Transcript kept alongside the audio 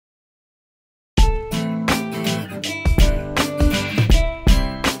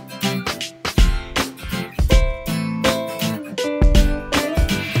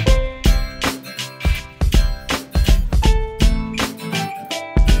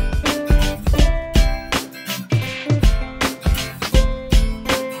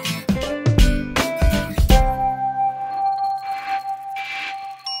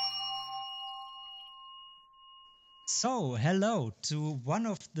hello to one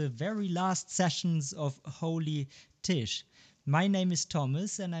of the very last sessions of Holy Tisch. My name is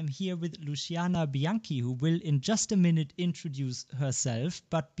Thomas and I'm here with Luciana Bianchi, who will in just a minute introduce herself.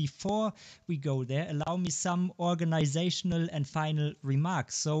 But before we go there, allow me some organizational and final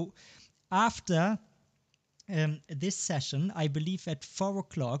remarks. So after this session, I believe at 4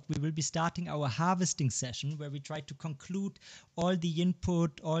 o'clock, we will be starting our harvesting session where we try to conclude all the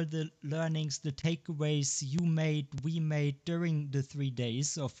input, all the learnings, the takeaways we made during the 3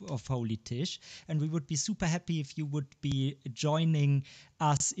 days of Holy Tisch. And we would be super happy if you would be joining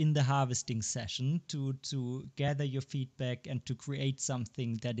us in the harvesting session to gather your feedback and to create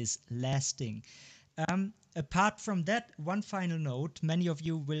something that is lasting. Apart from that, one final note, many of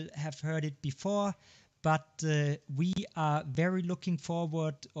you will have heard it before, but we are very looking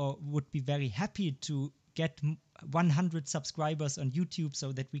forward or would be very happy to get 100 subscribers on YouTube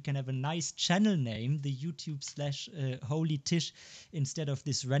so that we can have a nice channel name, the YouTube/Holy Tisch, instead of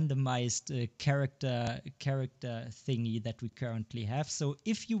this randomized character thingy that we currently have. So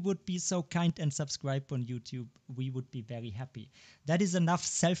if you would be so kind and subscribe on YouTube, we would be very happy. That is enough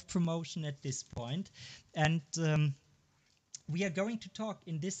self-promotion at this point. And we are going to talk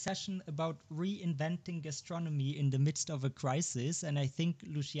in this session about reinventing gastronomy in the midst of a crisis. And I think,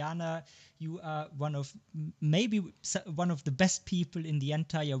 Luciana, you are maybe one of the best people in the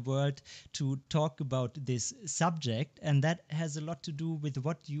entire world to talk about this subject. And that has a lot to do with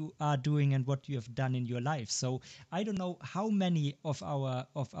what you are doing and what you have done in your life. So I don't know how many of our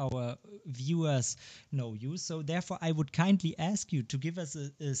viewers know you. So therefore, I would kindly ask you to give us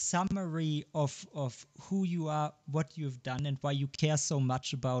a summary of who you are, what you've done, and why you care so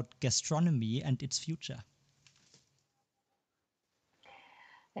much about gastronomy and its future.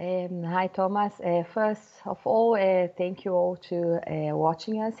 Hi, Thomas. First of all, thank you all to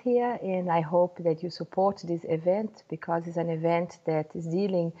watching us here, and I hope that you support this event because it's an event that is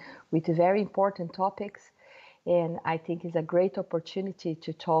dealing with very important topics, and I think it's a great opportunity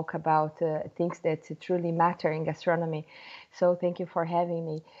to talk about things that truly matter in gastronomy. So thank you for having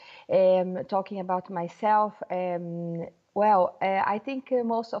me. Talking about myself, I think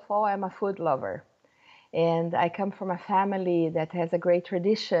most of all, I'm a food lover. And I come from a family that has a great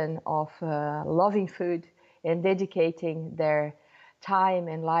tradition of loving food and dedicating their time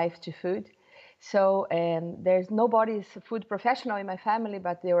and life to food. So there's nobody's food professional in my family,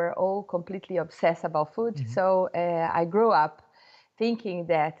 but they were all completely obsessed about food. Mm-hmm. So I grew up thinking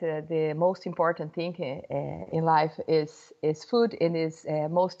that the most important thing in life is food, and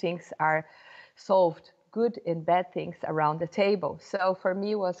most things are solved, good and bad things, around the table. So for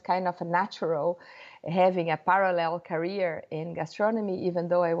me, it was kind of a natural having a parallel career in gastronomy, even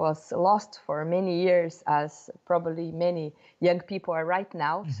though I was lost for many years, as probably many young people are right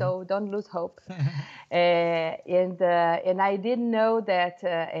now. Mm-hmm. So don't lose hope. And I didn't know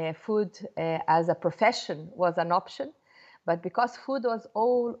that food as a profession was an option. But because food was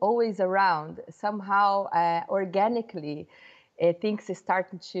always around, somehow organically, things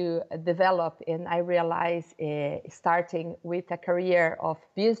started to develop, and I realized starting with a career of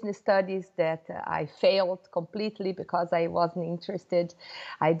business studies that I failed completely because I wasn't interested.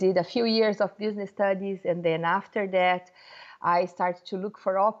 I did a few years of business studies, and then after that, I started to look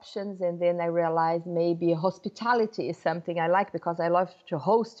for options, and then I realized maybe hospitality is something I like because I love to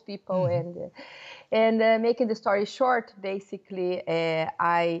host people. Mm-hmm. And making the story short, basically,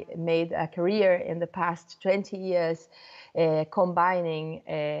 I made a career in the past 20 years combining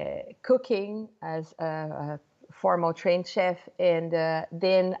cooking as a formal trained chef, and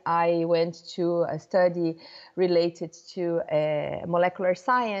then I went to a study related to molecular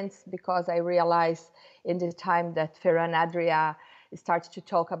science because I realized in the time that Ferran Adrià started to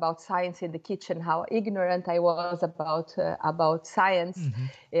talk about science in the kitchen, how ignorant I was about science, mm-hmm.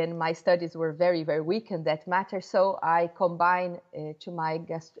 and my studies were very, very weak in that matter. So I combined to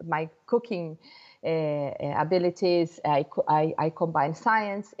my cooking abilities. I combined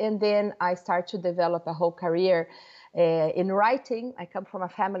science, and then I started to develop a whole career in writing. I come from a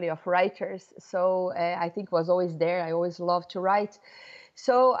family of writers, so I think it was always there. I always loved to write.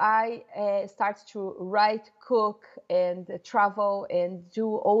 So I started to write, cook, and travel and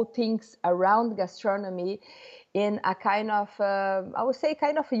do all things around gastronomy in a kind of, I would say,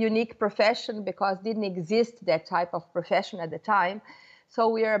 kind of a unique profession because didn't exist that type of profession at the time. So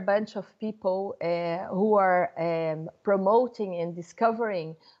we are a bunch of people who are promoting and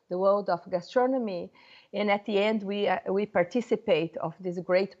discovering the world of gastronomy. And at the end, we participate of this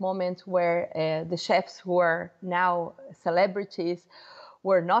great moment where the chefs who are now celebrities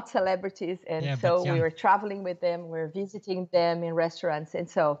were not celebrities. And so we were traveling with them, we're visiting them in restaurants. And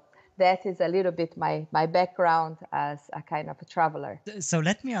so that is a little bit my background as a kind of a traveler. So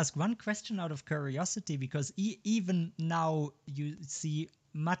let me ask one question out of curiosity, because even now you see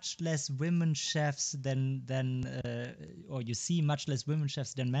much less women chefs or you see much less women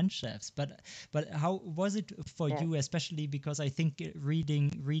chefs than men chefs. But how was it for you, especially because I think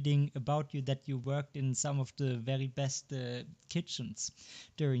reading about you that you worked in some of the very best kitchens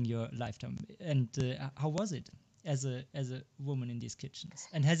during your lifetime, and how was it as a woman in these kitchens,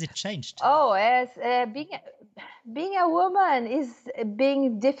 and has it changed? Oh, as being a woman is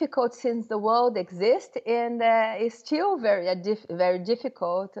being difficult since the world exists, and is still very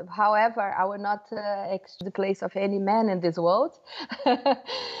difficult. However, I will not the place of any man in this world.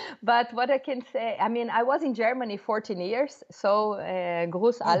 But what I can say, I mean, I was in Germany 14 years, so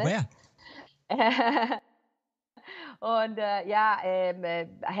Gruß alles. Where? And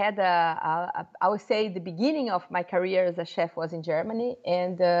I had I would say the beginning of my career as a chef was in Germany,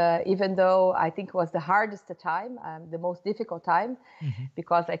 and even though I think it was the hardest time, the most difficult time,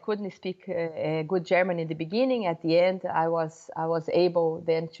 because I couldn't speak good German in the beginning. At the end, I was able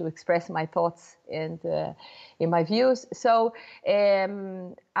then to express my thoughts and in my views. So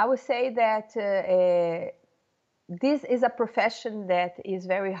I would say that this is a profession that is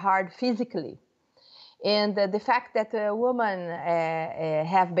very hard physically. And the fact that a woman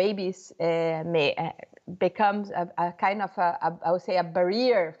have babies becomes a kind of I would say a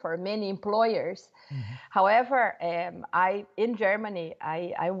barrier for many employers. However, in Germany,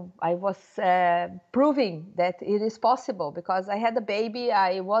 I was proving that it is possible, because I had a baby.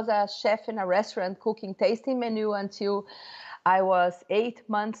 I was a chef in a restaurant cooking tasting menu until I was 8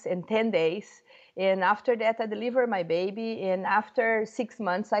 months and 10 days. And after that, I delivered my baby. And after 6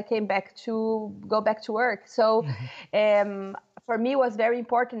 months, I came back to go back to work. So for me, it was very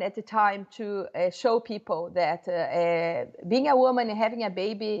important at the time to show people that being a woman and having a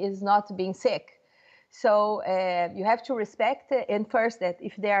baby is not being sick. So you have to respect, and first, that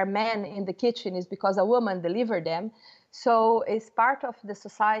if there are men in the kitchen, is because a woman delivered them. So it's part of the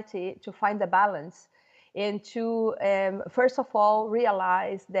society to find a balance, and to first of all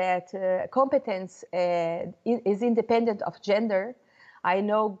realize that competence is independent of gender. I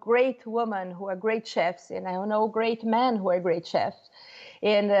know great women who are great chefs, and I know great men who are great chefs.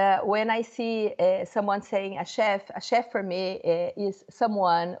 And when I see someone saying a chef for me is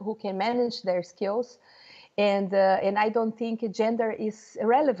someone who can manage their skills, and I don't think gender is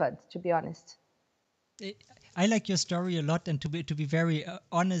irrelevant, to be honest. I like your story a lot, and to be very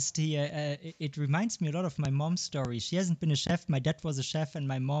honest here, it reminds me a lot of my mom's story. She hasn't been a chef. My dad was a chef, and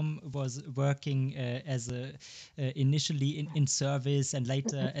my mom was working as initially in service and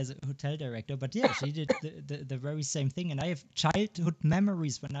later as a hotel director. But yeah, she did the very same thing. And I have childhood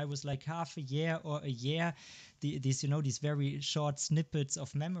memories when I was like half a year or a year. These very short snippets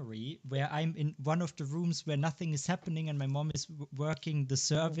of memory where I'm in one of the rooms where nothing is happening, and my mom is working the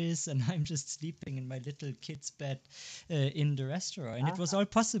service, and I'm just sleeping in my little kid's bed in the restaurant. And it was all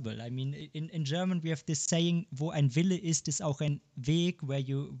possible. I mean, in German we have this saying, wo ein Wille ist, ist auch ein Weg. Where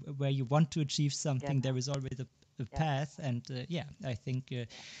you want to achieve something, there is always a path. And I think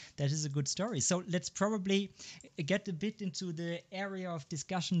that is a good story. So let's probably get a bit into the area of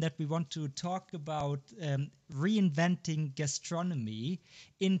discussion that we want to talk about, reinventing gastronomy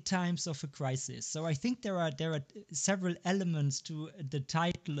in times of a crisis. So I think there are several elements to the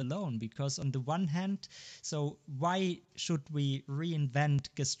title alone, because on the one hand, so why should we reinvent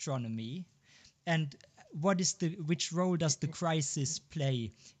gastronomy, and which role does the crisis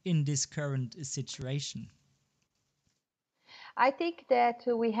play in this current situation? I think that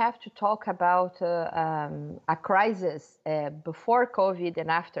we have to talk about a crisis before COVID and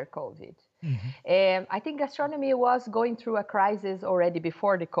after COVID. I think gastronomy was going through a crisis already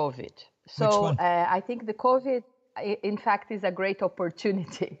before the COVID. So I think the COVID, in fact, is a great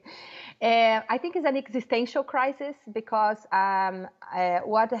opportunity. I think it's an existential crisis, because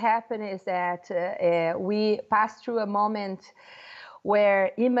what happened is that we passed through a moment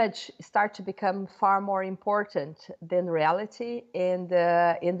where image start to become far more important than reality, and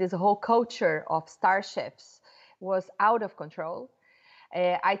in this whole culture of star chefs was out of control.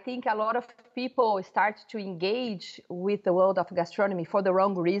 I think a lot of people start to engage with the world of gastronomy for the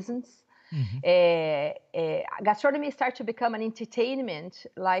wrong reasons. Gastronomy starts to become an entertainment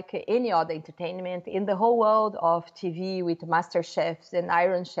like any other entertainment in the whole world of TV, with master chefs and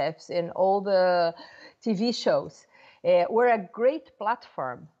Iron Chefs and all the TV shows. We're a great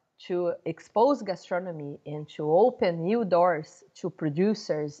platform to expose gastronomy and to open new doors to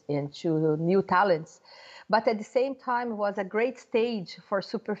producers and to new talents. But at the same time, it was a great stage for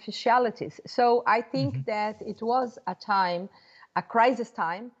superficialities. So I think that it was a crisis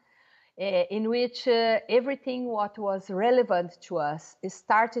time, in which everything what was relevant to us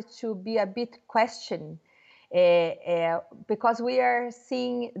started to be a bit questioned, because we are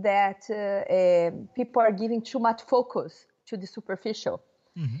seeing that people are giving too much focus to the superficial.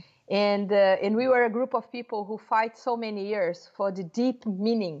 Mm-hmm. And we were a group of people who fight so many years for the deep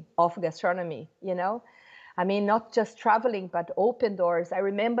meaning of gastronomy, you know? I mean, not just traveling, but open doors. I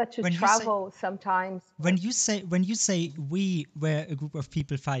remember to travel sometimes. When you say we were a group of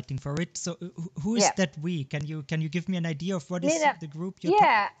people fighting for it, so who is that we? Can you give me an idea of what is the group you're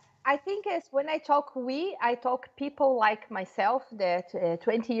talking? I think when I talk we, I talk people like myself that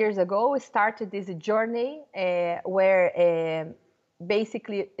 20 years ago started this journey where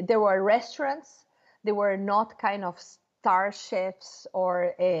basically there were restaurants. They were not kind of star chefs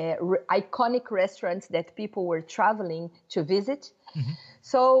or iconic restaurants that people were traveling to visit. Mm-hmm.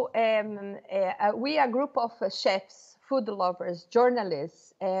 So we are a group of chefs, food lovers,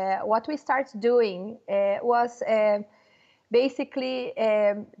 journalists. What we started doing was basically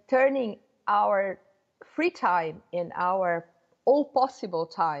turning our free time and our all possible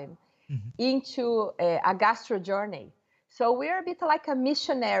time mm-hmm. into a gastro journey. So we're a bit like a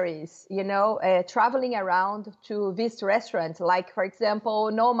missionaries, you know, traveling around to visit restaurants, like, for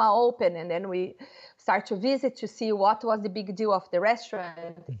example, Noma open, and then we start to visit to see what was the big deal of the restaurant.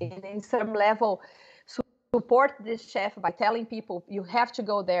 Mm-hmm. And in some level, support this chef by telling people, you have to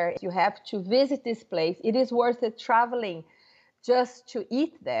go there, you have to visit this place. It is worth it traveling just to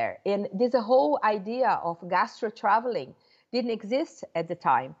eat there. And this whole idea of gastro traveling didn't exist at the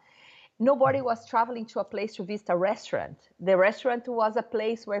time. Nobody was traveling to a place to visit a restaurant. The restaurant was a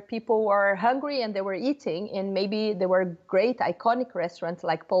place where people were hungry and they were eating, and maybe there were great iconic restaurants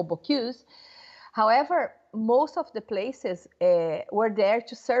like Paul Bocuse's. However, most of the places were there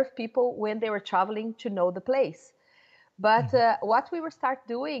to serve people when they were traveling to know the place. But what we were start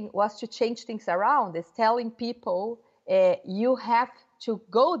doing was to change things around. It's telling people you have to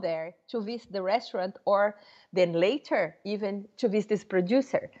go there to visit the restaurant, or then later even to visit this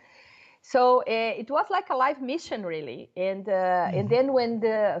producer. So it was like a live mission, really. And and then when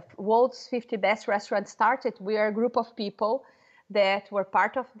the world's 50 best restaurants started, we are a group of people that were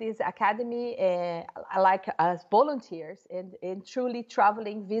part of this academy, like as volunteers, and truly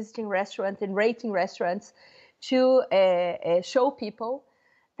traveling, visiting restaurants and rating restaurants to show people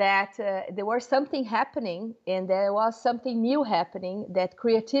that there was something happening, and there was something new happening, that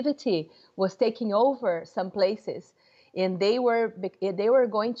creativity was taking over some places. And they were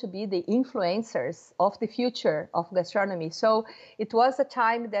going to be the influencers of the future of gastronomy. So it was a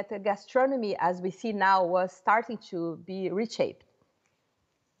time that the gastronomy, as we see now, was starting to be reshaped.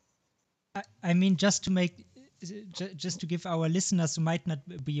 I mean, just to give our listeners who might not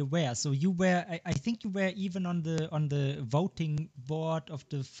be aware, so you were, I think you were even on the voting board of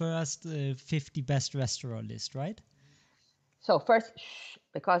the first 50 best restaurant list, right? So first,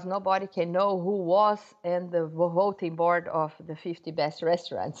 because nobody can know who was in the voting board of the 50 best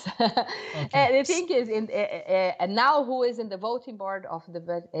restaurants. Okay. And the thing is, and now who is in the voting board of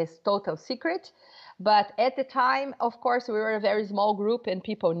the is total secret. But at the time, of course, we were a very small group, and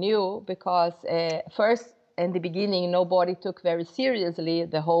people knew, because first, in the beginning, nobody took very seriously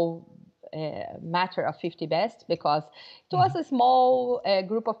the whole matter of 50 best, because it was a small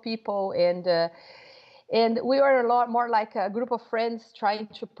group of people, and we were a lot more like a group of friends trying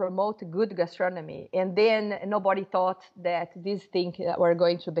to promote good gastronomy. And then nobody thought that these things were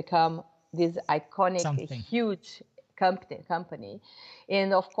going to become this iconic, huge company.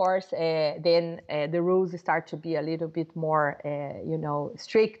 And of course, then the rules start to be a little bit more,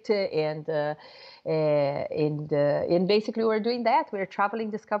 strict. And basically we're doing that. We're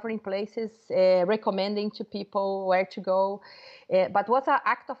traveling, discovering places, recommending to people where to go. But what's an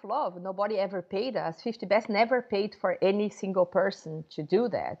act of love? Nobody ever paid us. 50 Best never paid for any single person to do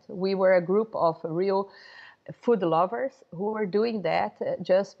that. We were a group of real food lovers who were doing that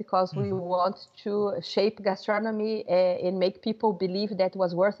just because we want to shape gastronomy and make people believe that it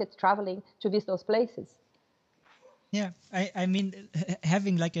was worth it traveling to visit those places. Yeah, I mean,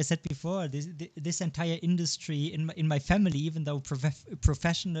 having, like I said before, this entire industry in my family, even though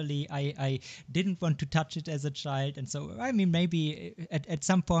professionally I didn't want to touch it as a child. And so, I mean, maybe at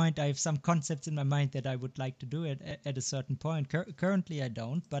some point I have some concepts in my mind that I would like to do it at a certain point. Currently I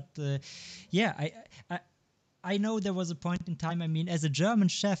don't. But yeah, I know there was a point in time. I mean, as a German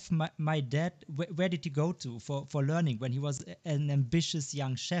chef, my dad, where did he go to for learning when he was an ambitious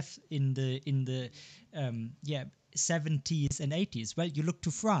young chef in the 70s and 80s? Well, you look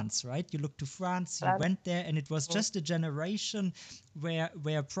to France, right? You look to France. You went there, and it was just a generation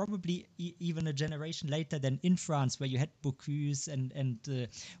where probably even a generation later than in France, where you had Bocuse and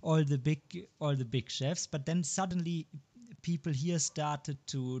all the big chefs. But then suddenly people here started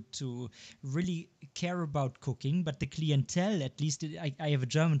to really care about cooking, but the clientele, at least I have a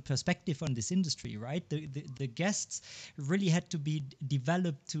German perspective on this industry, right? The guests really had to be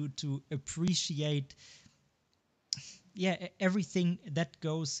developed to appreciate everything that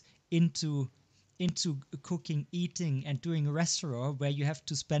goes into cooking, eating, and doing a restaurant where you have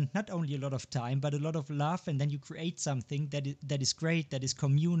to spend not only a lot of time but a lot of love, and then you create something that is great, that is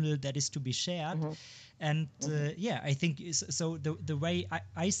communal, that is to be shared. And I think so. The way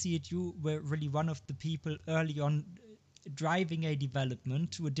I see it, you were really one of the people early on driving a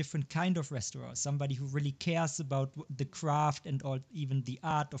development to a different kind of restaurant, somebody who really cares about the craft and all, even the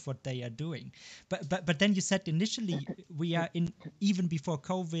art of what they are doing. But then you said initially we are in, even before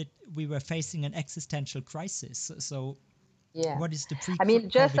COVID, we were facing an existential crisis. So what is the I mean,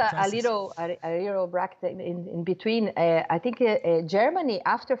 just a crisis? little bracket in between. I think Germany,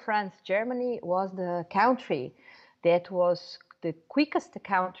 after France, Germany was the country that was the quickest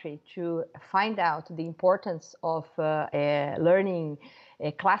country to find out the importance of learning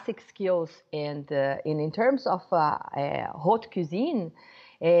classic skills, and in terms of haute cuisine,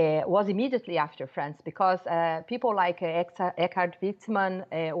 was immediately after France, because people like Eckhard Witzmann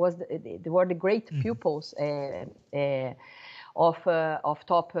were the great pupils of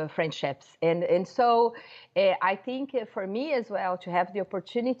top French chefs, and so I think for me as well, to have the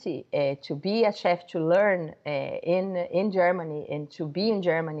opportunity to be a chef, to learn in Germany, and to be in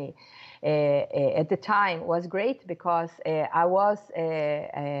Germany at the time was great, because it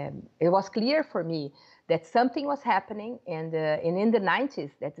was clear for me that something was happening, and in the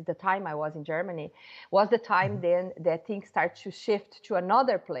 90s, that's the time I was in Germany, was the time then that things start to shift to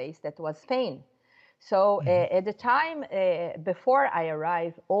another place, that was Spain. So at the time before I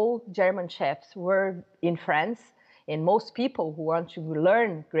arrived, all German chefs were in France, and most people who want to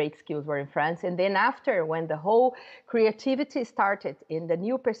learn great skills were in France. And then after, when the whole creativity started in the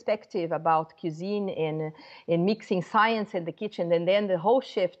new perspective about cuisine in mixing science in the kitchen, and then the whole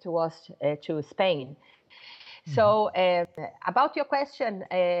shift was to Spain. So about your question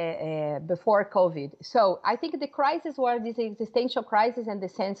before COVID, so I think the crisis was this existential crisis in the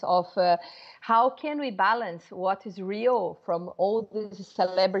sense of how can we balance what is real from all this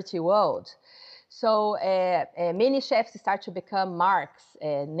celebrity world. So many chefs start to become marks,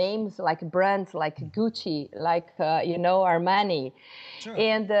 names like brands like Gucci, like Armani. Sure.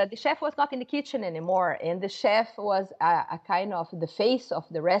 And the chef was not in the kitchen anymore, and the chef was a kind of the face of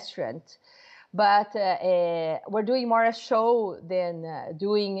the restaurant. But we're doing more a show than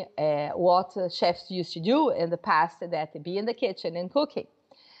doing what chefs used to do in the past, that be in the kitchen and cooking.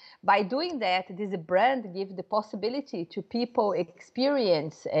 By doing that, this brand gives the possibility to people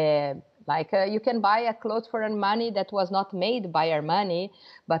experience, you can buy a clothes for Armani that was not made by Armani,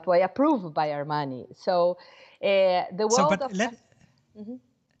 but was approved by Armani. So the world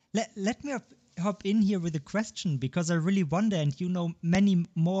Let me hop in here with a question, because I really wonder, and you know many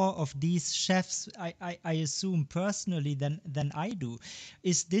more of these chefs, I assume personally than I do.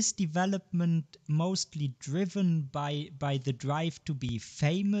 Is this development mostly driven by the drive to be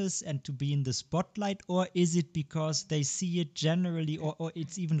famous and to be in the spotlight, or is it because they see it generally, or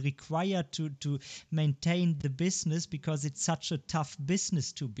it's even required to maintain the business because it's such a tough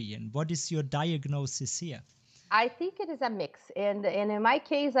business to be in? What is your diagnosis here? I think it is a mix. And in my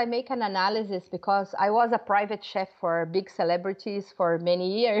case, I make an analysis because I was a private chef for big celebrities for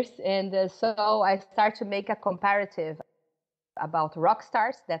many years. And so I start to make a comparative about rock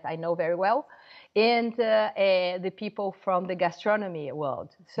stars that I know very well, and the people from the gastronomy world.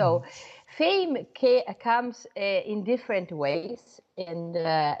 So fame comes in different ways, and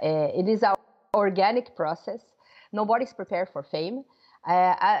it is an organic process. Nobody's prepared for fame.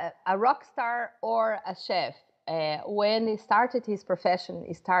 A rock star or a chef, when he started his profession,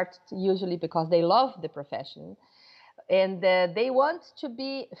 he started usually because they love the profession, and they want to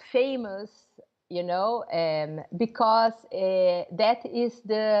be famous, because that is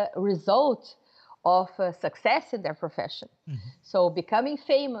the result of success in their profession. So becoming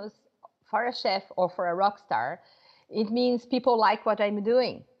famous for a chef or for a rock star, it means people like what I'm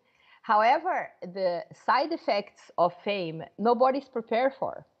doing. However, the side effects of fame, nobody's prepared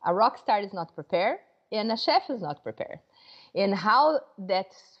for. A rock star is not prepared, and a chef is not prepared. And how that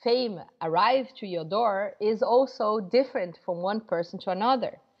fame arrived to your door is also different from one person to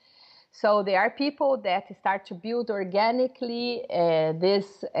another. So there are people that start to build organically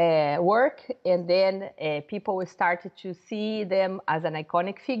this work, and then people started to see them as an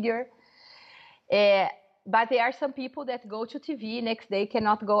iconic figure. But there are some people that go to TV, next day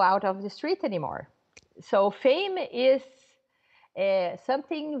cannot go out of the street anymore. So fame is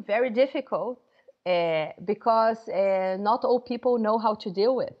something very difficult because not all people know how to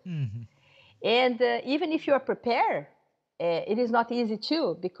deal with. Mm-hmm. And even if you are prepared, it is not easy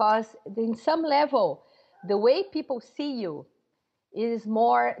too, because in some level, the way people see you is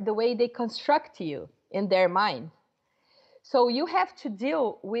more the way they construct you in their mind. So you have to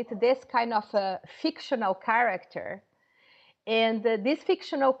deal with this kind of a fictional character, and this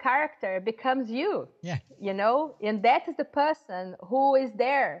fictional character becomes you, you know, and that is the person who is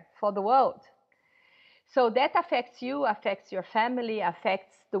there for the world. So that affects you, affects your family,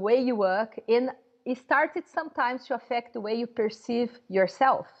 affects the way you work, and it started sometimes to affect the way you perceive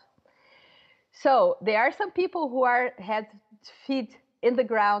yourself. So there are some people who had feet in the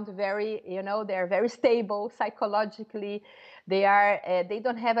ground, very, you know, they're very stable psychologically. They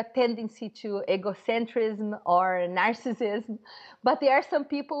don't have a tendency to egocentrism or narcissism, but there are some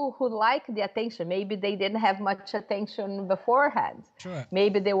people who like the attention. Maybe they didn't have much attention beforehand. Sure.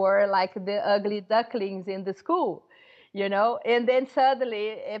 Maybe they were like the ugly ducklings in the school, you know, and then suddenly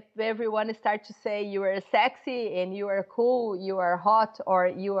if everyone starts to say you are sexy and you are cool, you are hot, or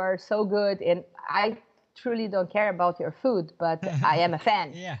you are so good, and I truly don't care about your food, but I am a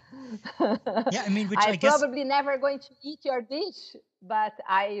fan. Yeah, I mean, which I'm I guess probably never going to eat your dish, but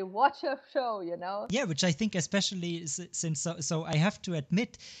I watch your show, you know. Yeah, which I think especially since so I have to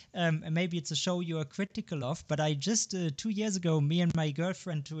admit, maybe it's a show you are critical of, but I just 2 years ago, me and my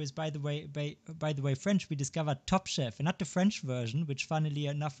girlfriend, who is by the way French, we discovered Top Chef, and not the French version, which funnily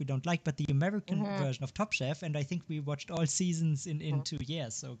enough we don't like, but the American version of Top Chef, and I think we watched all seasons in 2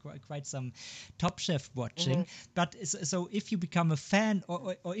 years, so quite some Top Chef watching. But so if you become a fan,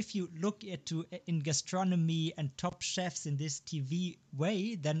 or if you look in gastronomy and Top Chefs in this TV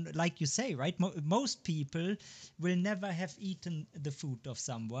way, then like you say, right, most people will never have eaten the food of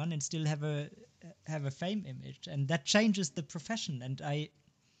someone and still have a fame image, and that changes the profession. And I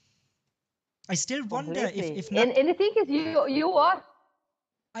still wonder if not. And the thing is, you are.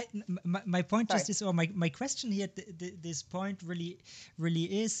 My point just is, or my question here at this point really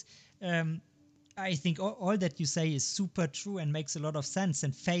is. I think all that you say is super true and makes a lot of sense,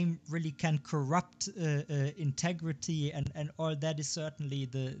 and fame really can corrupt integrity, and all that is certainly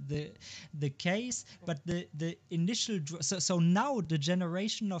the case. But the initial so now the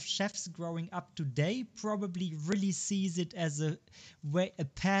generation of chefs growing up today probably really sees it as a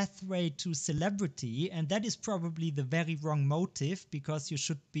pathway to celebrity, and that is probably the very wrong motive, because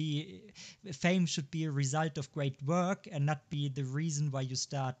fame should be a result of great work and not be the reason why you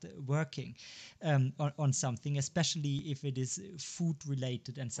start working on something, especially if it is food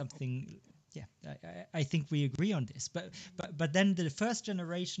related and something. Yeah, I think we agree on this. But then the first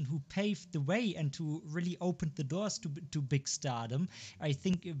generation who paved the way and who really opened the doors to big stardom, I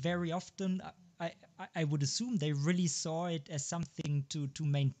think very often I would assume they really saw it as something to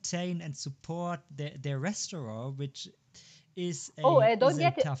maintain and support their restaurant, which is a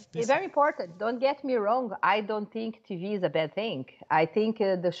tough business. Very important. Don't get me wrong. I don't think TV is a bad thing. I think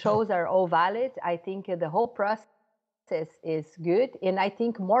the shows are all valid. I think the whole process is good. And I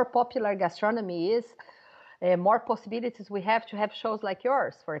think more popular gastronomy is more possibilities we have to have shows like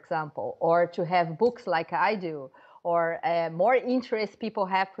yours, for example, or to have books like I do, or more interest people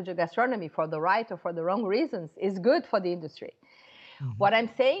have for the gastronomy for the right or for the wrong reasons is good for the industry. Mm-hmm. What I'm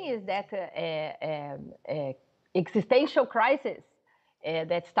saying is that existential crisis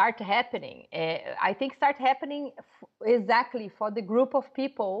that start happening, I think start happening exactly for the group of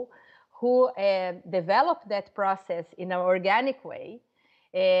people who develop that process in an organic way,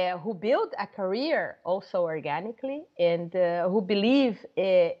 who build a career also organically, and who believe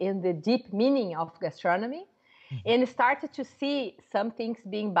in the deep meaning of gastronomy, and started to see some things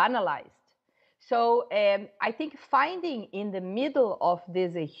being banalized. So I think finding in the middle of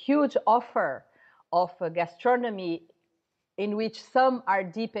this a huge offer of gastronomy, in which some are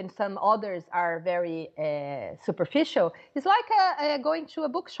deep and some others are very superficial, is like going to a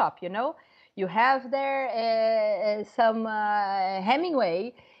bookshop, you know. You have there some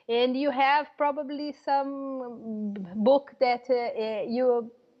Hemingway, and you have probably some book that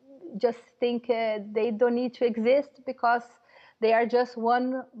you just think they don't need to exist because they are just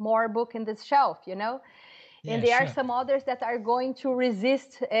one more book in this shelf, you know. And Yeah, there are sure. some others that are going to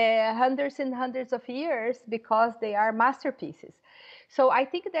resist hundreds and hundreds of years because they are masterpieces. So I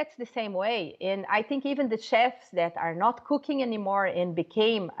think that's the same way. And I think even the chefs that are not cooking anymore and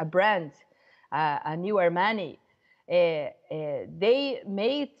became a brand, a new Armani, they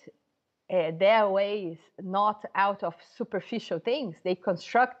made their ways not out of superficial things. They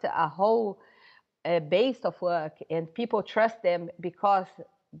construct a whole base of work, and people trust them because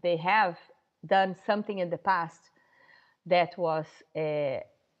they have done something in the past that was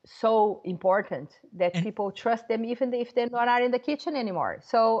so important that And people trust them even if they're not in the kitchen anymore.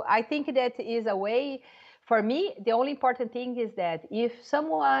 So I think that is a way. For me, the only important thing is that if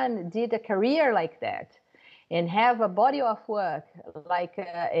someone did a career like that and have a body of work like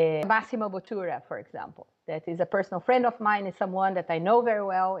Massimo Bottura, for example, that is a personal friend of mine, is someone that I know very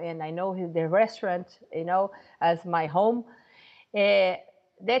well, and I know the restaurant, as my home.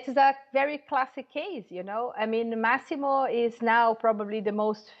 That is a very classic case, I mean, Massimo is now probably the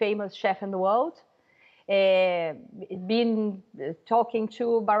most famous chef in the world. Been talking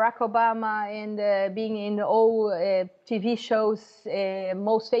to Barack Obama and being in all TV shows,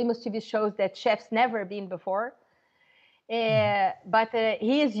 most famous TV shows that chefs never been before. But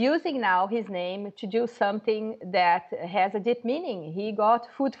he is using now his name to do something that has a deep meaning. He got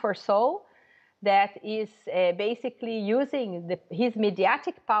Food for Soul, that is basically using his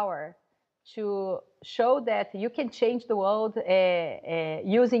mediatic power to show that you can change the world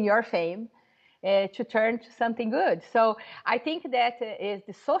using your fame to turn to something good. So I think that is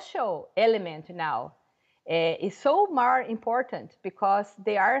the social element now is so more important because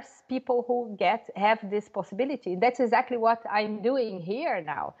there are people who have this possibility. That's exactly what I'm doing here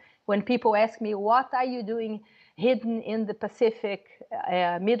now. When people ask me, what are you doing hidden in the Pacific,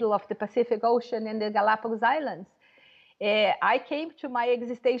 middle of the Pacific Ocean in the Galapagos Islands? I came to my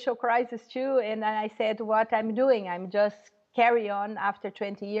existential crisis too, and I said, what I'm doing, I'm just carry on after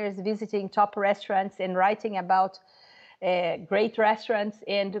 20 years visiting top restaurants and writing about great restaurants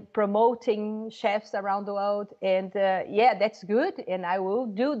and promoting chefs around the world. And yeah, that's good. And I will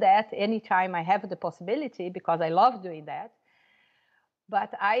do that anytime I have the possibility because I love doing that.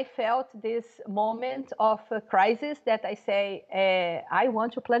 But I felt this moment of a crisis that I say, I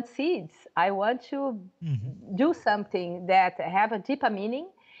want to plant seeds. I want to do something that have a deeper meaning,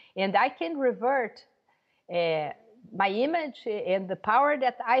 and I can revert my image and the power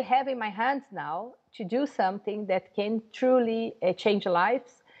that I have in my hands now to do something that can truly change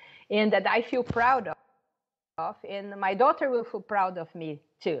lives and that I feel proud of. And my daughter will feel proud of me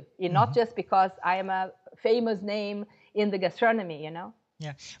too, and not just because I am a famous name in the gastronomy,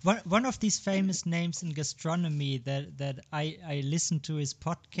 Yeah, one of these famous names in gastronomy that I listen to his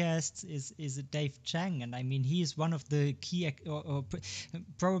podcasts is Dave Chang, and I mean he is one of the key or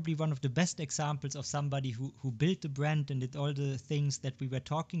probably one of the best examples of somebody who built the brand and did all the things that we were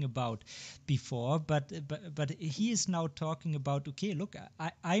talking about before. But he is now talking about, okay, look,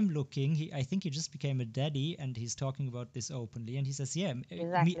 I'm looking. I think he just became a daddy, and he's talking about this openly, and he says, yeah,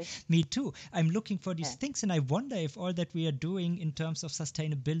 exactly. me too. I'm looking for these things, and I wonder if all that we are doing in terms of sustainability,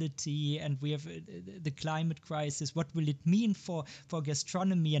 and we have the climate crisis, what will it mean for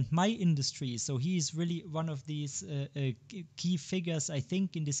gastronomy and my industry? So he is really one of these key figures, I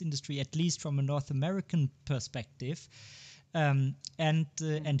think, in this industry, at least from a North American perspective. And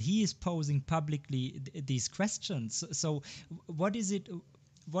he is posing publicly these questions. So what is it?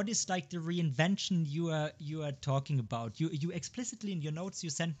 What is like the reinvention you are talking about? You explicitly in your notes you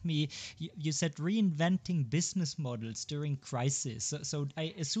sent me, you said reinventing business models during crisis. So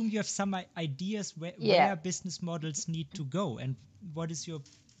I assume you have some ideas where business models need to go, and what is your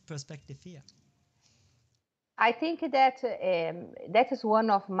perspective here? I think that that is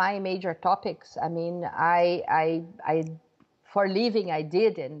one of my major topics. I mean, I for living I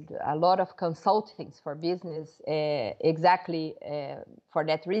did, and a lot of consultings for business exactly for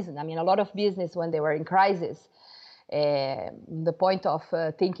that reason. I mean, a lot of business when they were in crisis, the point of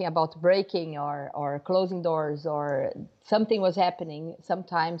thinking about breaking or closing doors or something was happening,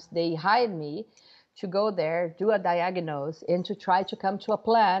 sometimes they hired me to go there, do a diagnose, and to try to come to a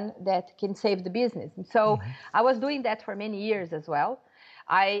plan that can save the business. And so I was doing that for many years as well.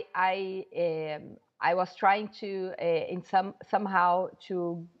 I was trying to, somehow,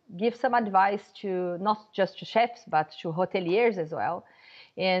 to give some advice to not just to chefs but to hoteliers as well,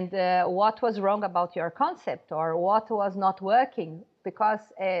 and what was wrong about your concept or what was not working, because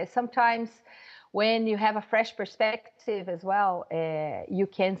sometimes when you have a fresh perspective as well, you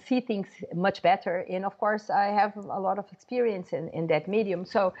can see things much better. And of course, I have a lot of experience in that medium.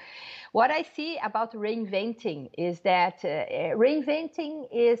 So what I see about reinventing is that reinventing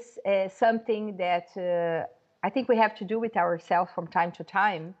is something that I think we have to do with ourselves from time to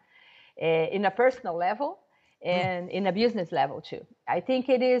time in a personal level and in a business level too. I think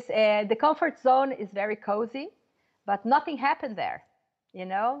it is, the comfort zone is very cozy, but nothing happened there,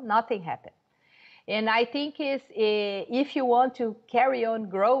 nothing happened. And I think if you want to carry on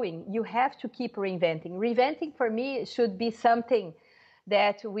growing, you have to keep reinventing. Reinventing for me should be something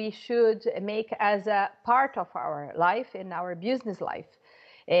that we should make as a part of our life and our business life,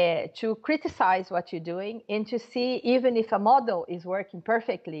 to criticize what you're doing and to see even if a model is working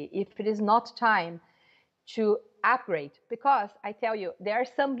perfectly, if it is not time to upgrade. Because I tell you, there are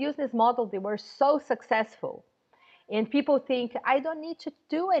some business models that were so successful and people think, I don't need to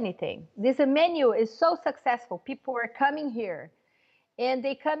do anything. This menu is so successful. People are coming here and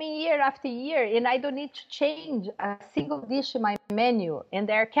they come in year after year and I don't need to change a single dish in my menu and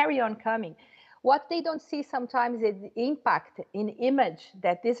they're carry on coming. What they don't see sometimes is the impact in image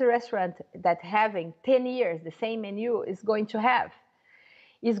that this restaurant that having 10 years, the same menu is going to have.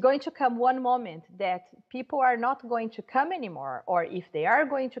 Is going to come one moment that people are not going to come anymore, or if they are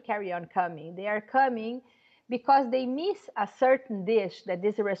going to carry on coming, they are coming because they miss a certain dish that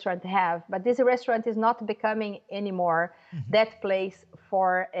this restaurant have, but this restaurant is not becoming anymore that place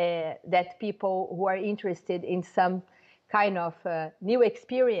for that people who are interested in some kind of new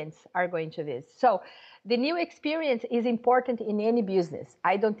experience are going to visit. So the new experience is important in any business.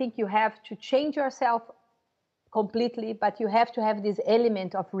 I don't think you have to change yourself completely, but you have to have this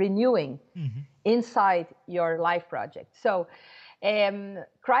element of renewing inside your life project. So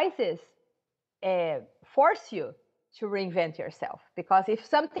crisis force you to reinvent yourself, because if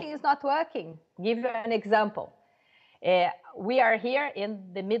something is not working, give you an example. We are here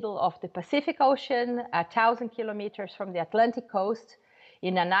in the middle of the Pacific Ocean, 1,000 kilometers from the Atlantic coast,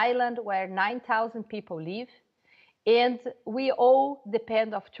 in an island where 9,000 people live, and we all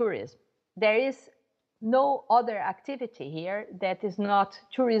depend on tourism. There is no other activity here that is not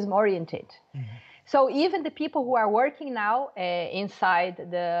tourism oriented. So even the people who are working now inside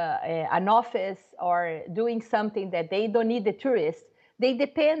an office or doing something that they don't need the tourists, they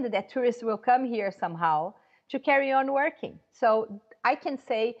depend that tourists will come here somehow to carry on working. So I can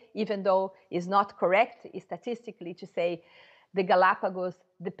say, even though it's not correct statistically to say the Galapagos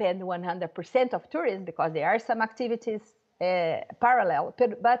depend 100% of tourism, because there are some activities parallel,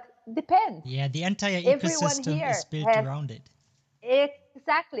 but depends. Yeah, the entire Everyone ecosystem here is built around it.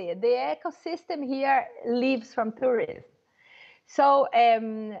 Exactly. The ecosystem here lives from tourism. So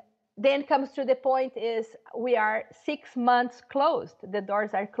then comes to the point is we are 6 months closed. The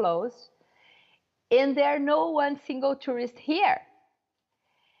doors are closed. And there are no one single tourist here.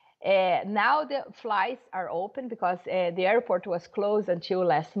 Now the flights are open because the airport was closed until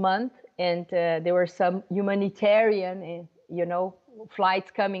last month. And there were some humanitarian,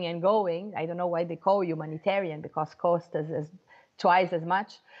 flights coming and going. I don't know why they call humanitarian, because cost is twice as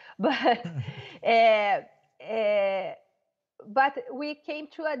much. But but we came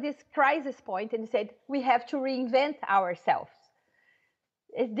to this crisis point and said, we have to reinvent ourselves.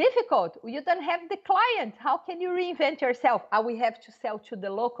 It's difficult. You don't have the client. How can you reinvent yourself? We have to sell to the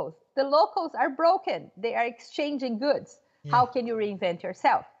locals. The locals are broken. They are exchanging goods. Yeah. How can you reinvent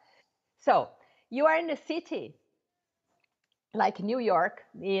yourself? So you are in a city like New York.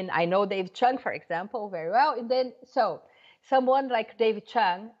 I know Dave Chung, for example, very well. And then, so someone like David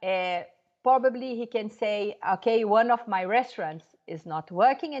Chung, probably he can say, okay, one of my restaurants is not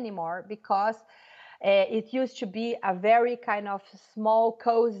working anymore because it used to be a very kind of small,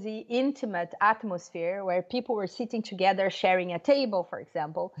 cozy, intimate atmosphere where people were sitting together, sharing a table, for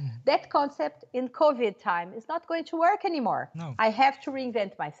example. That concept in COVID time is not going to work anymore. No. I have to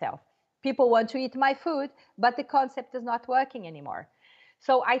reinvent myself. People want to eat my food, but the concept is not working anymore.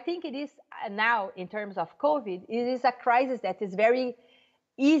 So I think it is now, in terms of COVID, it is a crisis that is very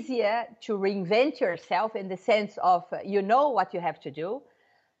easier to reinvent yourself in the sense of you know what you have to do.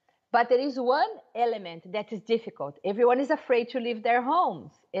 But there is one element that is difficult. Everyone is afraid to leave their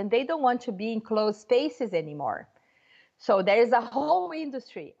homes and they don't want to be in closed spaces anymore. So there is a whole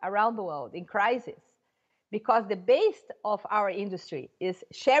industry around the world in crisis because the base of our industry is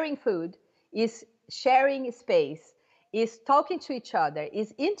sharing food, is sharing space, is talking to each other,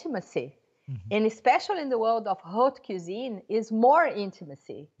 is intimacy. And especially in the world of haute cuisine is more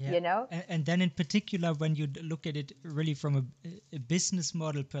intimacy, Yeah. you know? And then in particular, when you look at it really from a business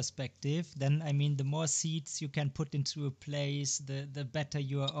model perspective, then I mean, the more seats you can put into a place, the better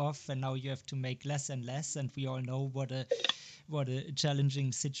you are off. And now you have to make less and less. And we all know what a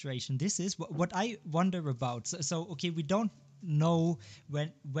challenging situation this is. What I wonder about, so okay, we don't know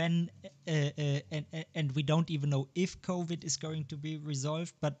when and we don't even know if COVID is going to be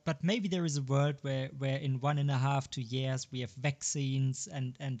resolved, but maybe there is a world where in 1.5 to 2 years we have vaccines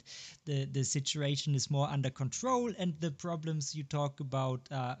and the situation is more under control and the problems you talk about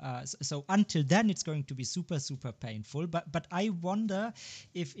so until then it's going to be super painful, but I wonder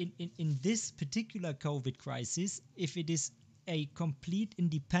if in this particular COVID crisis, if it is a complete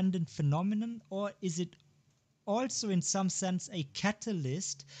independent phenomenon, or is it also in some sense a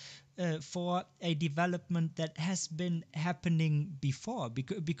catalyst for a development that has been happening before,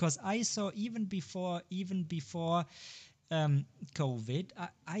 because I saw even before COVID,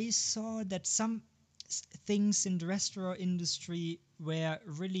 I saw that some things in the restaurant industry were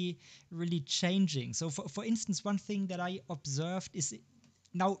really changing. So for instance, one thing that I observed is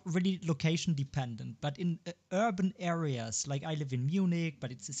now really location dependent, but in urban areas, like I live in Munich, but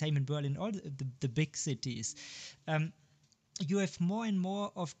it's the same in Berlin, all the big cities, you have more and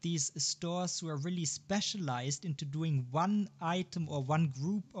more of these stores who are really specialized into doing one item or one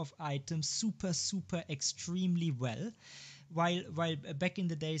group of items super extremely well. While back in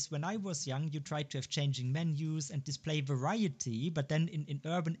the days when I was young, you tried to have changing menus and display variety, but then in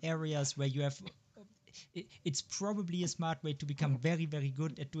urban areas where you have it's probably a smart way to become very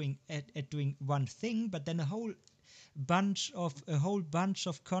good at doing one thing, but then a whole bunch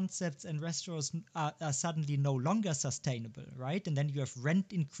of concepts and restaurants are suddenly no longer sustainable, right? And then you have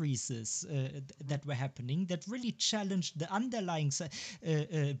rent increases that were happening that really challenged the underlying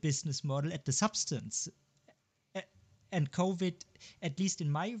business model at the substance. And COVID, at least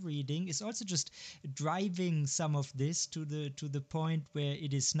in my reading, is also just driving some of this to the point where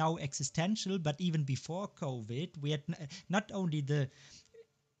it is now existential. But even before COVID, we had not only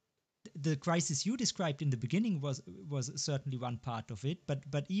the crisis you described in the beginning was certainly one part of it,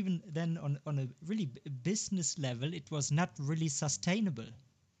 but even then on a really business level, it was not really sustainable.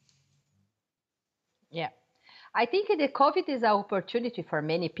 Yeah. I think the COVID is an opportunity for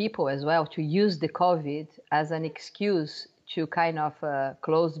many people as well to use the COVID as an excuse to kind of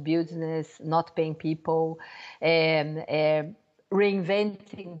close business, not paying people, and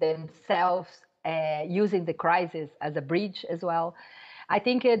reinventing themselves, using the crisis as a bridge as well. I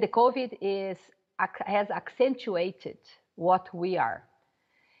think the COVID has accentuated what we are.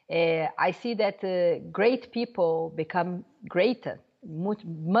 I see that great people become greater,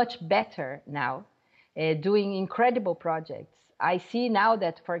 much better now, doing incredible projects. I see now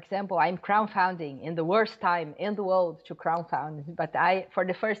that, for example, I'm crowdfunding in the worst time in the world to crowdfund, but for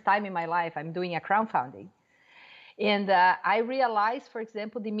the first time in my life, I'm doing a crowdfunding. And I realize, for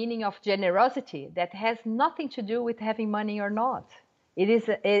example, the meaning of generosity that has nothing to do with having money or not. It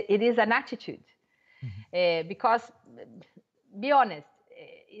is an attitude. Because, be honest,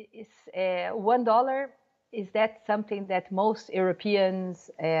 it's $1. Is that something that most Europeans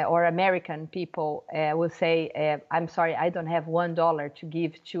or American people will say, I'm sorry, I don't have $1 to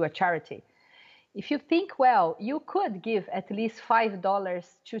give to a charity? If you think well, you could give at least $5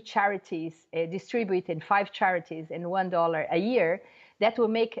 to charities, distribute in 5 charities and $1 a year. That will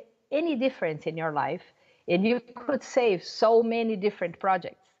make any difference in your life. And you could save so many different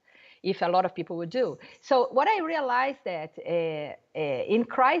projects if a lot of people would do. So what I realized that in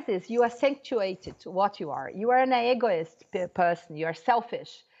crisis, you accentuated what you are. You are an egoist person. You are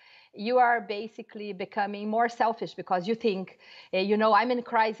selfish. You are basically becoming more selfish because you think, I'm in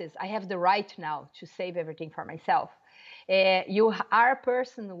crisis. I have the right now to save everything for myself. You are a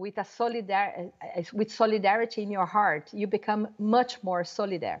person with with solidarity in your heart. You become much more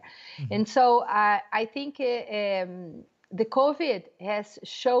solidar. Mm-hmm. And so I think the COVID has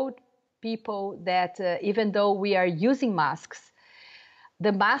showed people that even though we are using masks,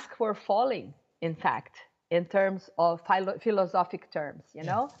 the masks were falling, in fact, in terms of philosophic terms, you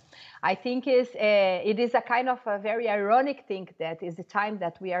know? I think it is a kind of a very ironic thing that is the time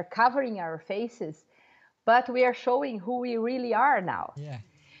that we are covering our faces, but we are showing who we really are now. Yeah.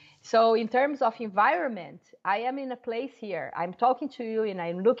 So in terms of environment, I am in a place here. I'm talking to you and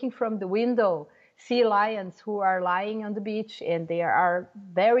I'm looking from the window, see lions who are lying on the beach, and they are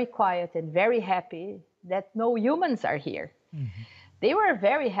very quiet and very happy that no humans are here. Mm-hmm. They were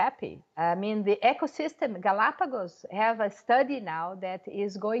very happy. I mean, the ecosystem, Galapagos have a study now that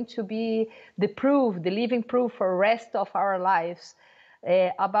is going to be the living proof for the rest of our lives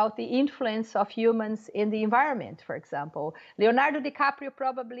about the influence of humans in the environment, for example. Leonardo DiCaprio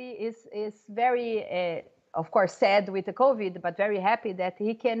probably is very, of course, sad with the COVID, but very happy that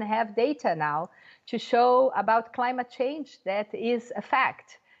he can have data now to show about climate change that is a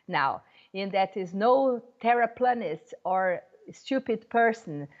fact now, and that is no terraplanist or stupid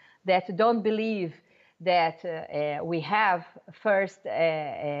person that don't believe that we have first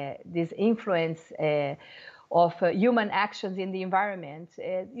this influence of human actions in the environment.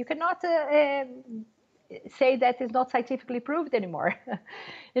 You cannot say that is not scientifically proved anymore.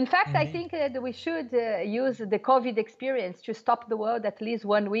 In fact, I think that we should use the COVID experience to stop the world at least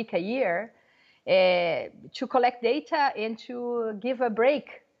 1 week a year to collect data and to give a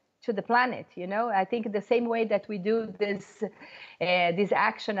break to the planet. You know, I think the same way that we do this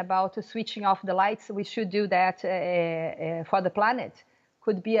action about switching off the lights, we should do that for the planet.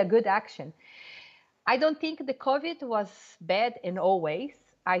 Could be a good action. I don't think the COVID was bad in all ways.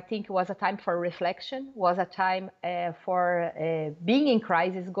 I think it was a time for reflection, was a time for being in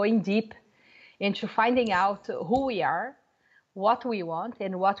crisis, going deep into finding out who we are, what we want,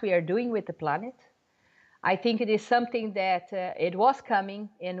 and what we are doing with the planet. I think it is something that it was coming.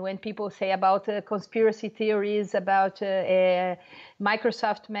 And when people say about conspiracy theories, about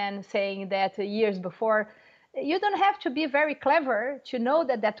Microsoft man saying that years before, you don't have to be very clever to know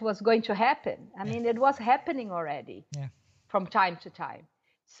that that was going to happen. I mean, it was happening already from time to time.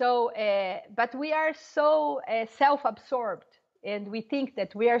 So, but we are so self-absorbed, and we think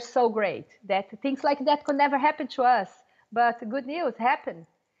that we are so great that things like that could never happen to us. But good news happened,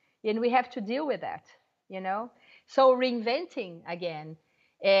 and we have to deal with that, you know? So reinventing again,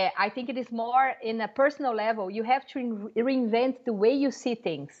 I think it is more in a personal level. You have to reinvent the way you see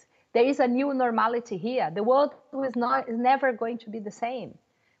things. There is a new normality here. The world is never going to be the same.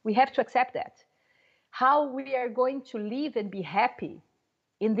 We have to accept that. How we are going to live and be happy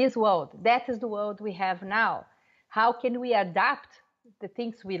in this world, that is the world we have now. How can we adapt the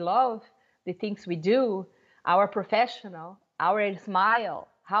things we love, the things we do, our professional, our smile,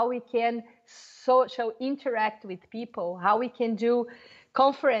 how we can interact with people, how we can do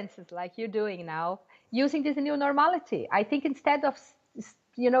conferences like you're doing now, using this new normality. I think instead of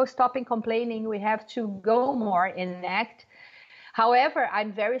stopping complaining, we have to go more and act. However,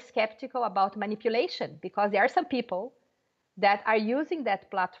 I'm very skeptical about manipulation, because there are some people that are using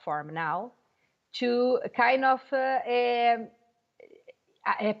that platform now to kind of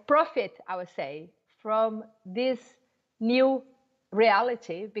profit, I would say, from this new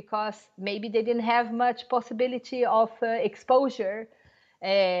reality, because maybe they didn't have much possibility of exposure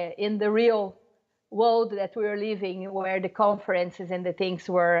in the real world that we were living, where the conferences and the things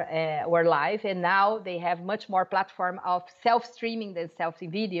were live, and now they have much more platform of self-streaming themselves in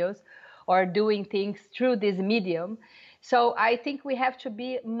videos or doing things through this medium. So I think we have to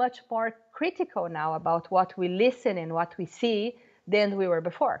be much more critical now about what we listen and what we see than we were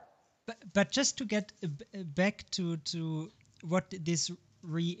before. But just to get back to what this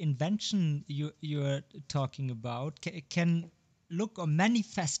reinvention you're talking about can look or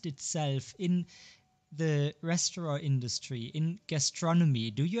manifest itself in the restaurant industry, in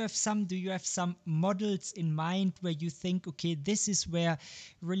gastronomy. Do you have some models in mind where you think, okay, this is where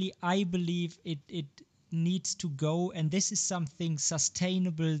really I believe it needs to go, and this is something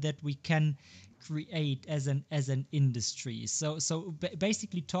sustainable that we can create as an industry? So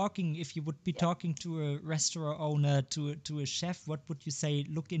basically, talking, if you would be talking to a restaurant owner, to a chef, what would you say?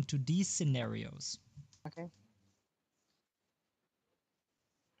 Look into these scenarios.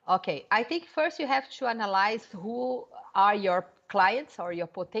 Okay, I think first you have to analyze who are your clients or your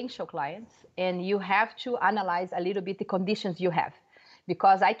potential clients, and you have to analyze a little bit the conditions you have.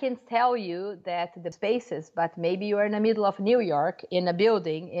 Because I can tell you that the spaces, but maybe you're in the middle of New York in a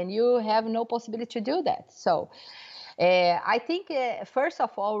building and you have no possibility to do that. So I think, first of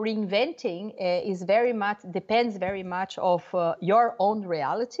all, reinventing depends very much of your own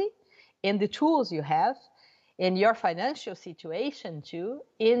reality and the tools you have, in your financial situation too,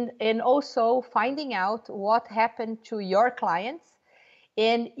 and also finding out what happened to your clients,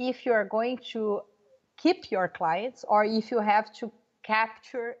 and if you are going to keep your clients or if you have to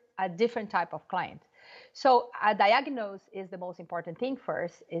capture a different type of client. So a diagnose is the most important thing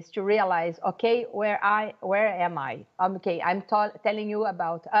first, is to realize, okay, where am I? Okay, I'm telling you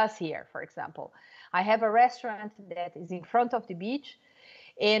about us here, for example. I have a restaurant that is in front of the beach,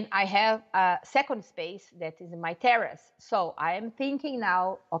 and I have a second space that is in my terrace. So I am thinking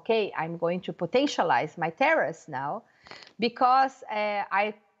now, okay, I'm going to potentialize my terrace now, because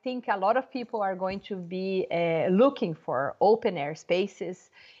I think a lot of people are going to be looking for open air spaces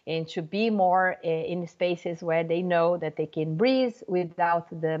and to be more in spaces where they know that they can breathe without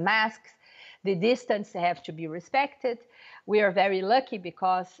the masks. The distance have to be respected. We are very lucky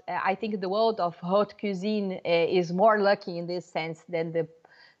because I think the world of haute cuisine is more lucky in this sense than the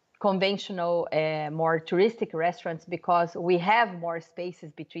conventional, more touristic restaurants, because we have more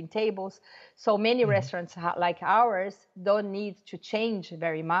spaces between tables. So many restaurants like ours don't need to change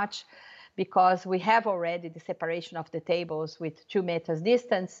very much because we have already the separation of the tables with 2 meters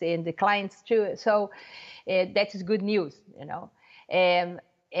distance and the clients too. So that is good news, you know.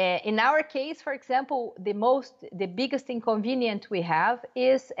 In our case, for example, the biggest inconvenience we have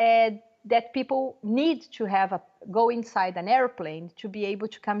is that people need to go inside an airplane to be able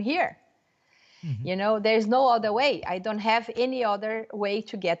to come here. You know, there's no other way. I don't have any other way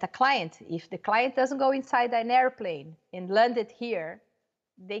to get a client. If the client doesn't go inside an airplane and landed here,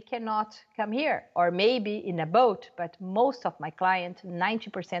 they cannot come here, or maybe in a boat. But most of my clients,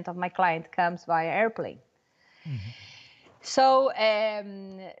 90% of my client, comes via airplane. So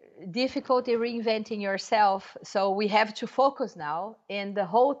difficulty reinventing yourself. So we have to focus now in the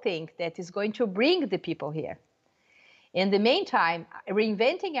whole thing that is going to bring the people here. In the meantime,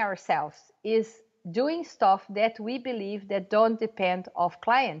 reinventing ourselves is doing stuff that we believe that don't depend of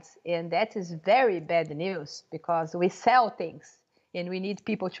clients. And that is very bad news because we sell things and we need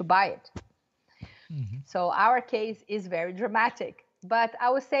people to buy it. So our case is very dramatic. But I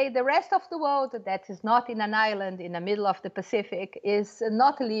would say the rest of the world that is not in an island in the middle of the Pacific is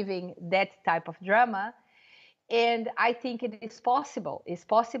not living that type of drama. And I think it is possible. It's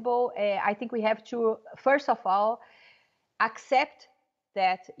possible. I think we have to, first of all, accept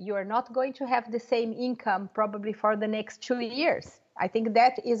that you are not going to have the same income probably for the next 2 years. I think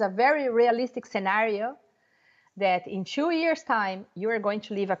that is a very realistic scenario, that in 2 years' time, you are going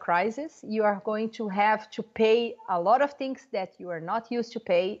to leave a crisis. You are going to have to pay a lot of things that you are not used to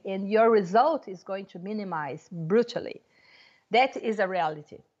pay, and your result is going to minimize brutally. That is a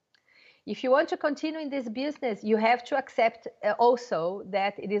reality. If you want to continue in this business, you have to accept also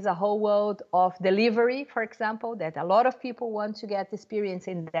that it is a whole world of delivery, for example, that a lot of people want to get experience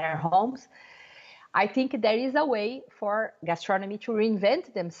in their homes. I think there is a way for gastronomy to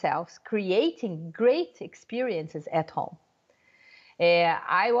reinvent themselves, creating great experiences at home.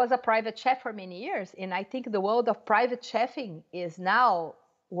 I was a private chef for many years, and I think the world of private chefing is now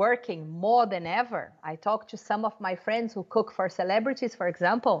working more than ever. I talk to some of my friends who cook for celebrities, for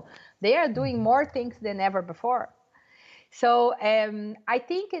example. They are doing more things than ever before. So I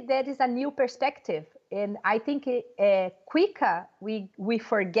think that is a new perspective. And I think quicker we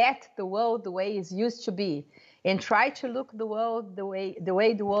forget the world the way it used to be and try to look the world the way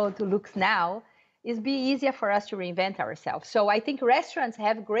the world looks now, is be easier for us to reinvent ourselves. So I think restaurants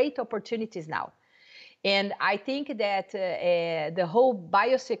have great opportunities now. And I think that the whole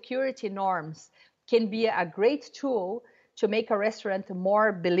biosecurity norms can be a great tool to make a restaurant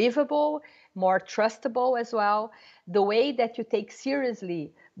more believable, more trustable as well. The way that you take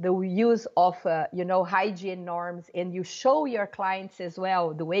seriously the use of hygiene norms, and you show your clients as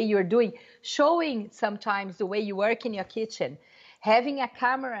well the way you're doing, showing sometimes the way you work in your kitchen, having a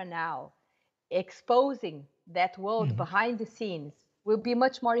camera now, exposing that world behind the scenes will be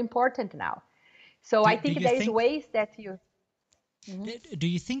much more important now. So I think there is ways that you... Do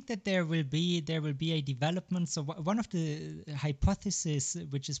you think that there will be a development? So one of the hypotheses,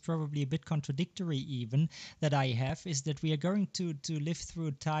 which is probably a bit contradictory even, that I have, is that we are going to live through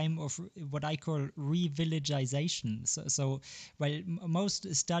a time of what I call re-villagization. So while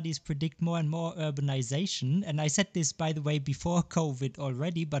most studies predict more and more urbanization, and I said this, by the way, before COVID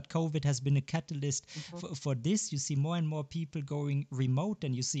already, but COVID has been a catalyst for this. You see more and more people going remote,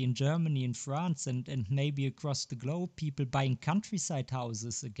 and you see in Germany, in France, and maybe across the globe, people buying countryside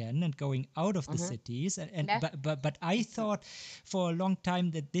houses again and going out of the cities. But I thought for a long time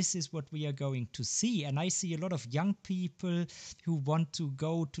that this is what we are going to see. And I see a lot of young people who want to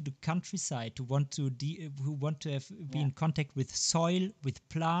go to the countryside, who want to be in contact with soil, with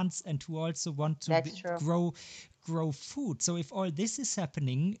plants, and who also want to grow food. So if all this is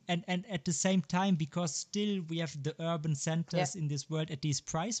happening, and at the same time, because still we have the urban centers in this world at these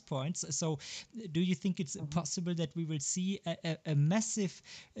price points, so do you think it's possible that we will see a massive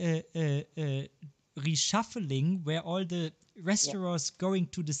reshuffling where all the restaurants going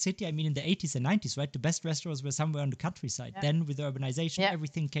to the city. I mean, in the 80s and 90s, right? The best restaurants were somewhere on the countryside. Then with urbanization,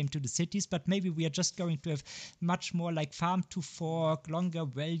 everything came to the cities. But maybe we are just going to have much more like farm to fork, longer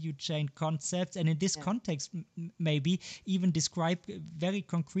value chain concepts. And in this context, maybe even describe very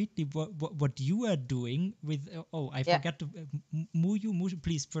concretely what you are doing with, I forgot to, MUYU,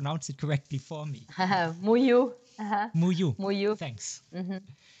 please pronounce it correctly for me. MUYU. MUYU. MUYU. Thanks. Mm-hmm.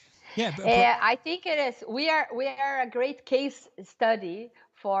 Yeah, I think it is. We are a great case study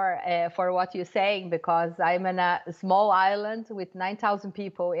for what you're saying, because I'm in a small island with 9,000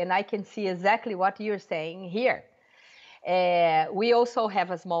 people, and I can see exactly what you're saying here. We also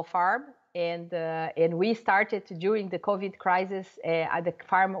have a small farm, and we started during the COVID crisis. The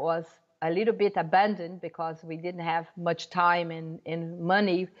farm was a little bit abandoned because we didn't have much time and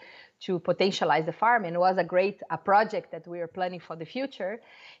money to potentialize the farm, and it was a project that we were planning for the future,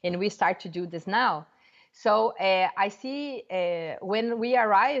 and we start to do this now. So I see when we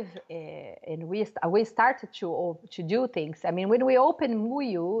arrive and we started to do things. I mean, when we opened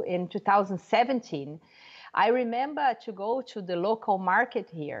MUYU in 2017, I remember to go to the local market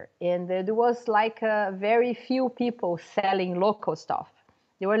here, and there was like very few people selling local stuff.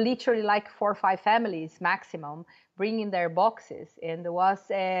 There were literally like 4 or 5 families maximum bringing their boxes, and there was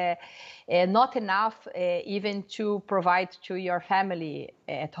not enough even to provide to your family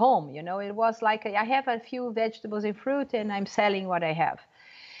at home. You know, it was like, I have a few vegetables and fruit and I'm selling what I have.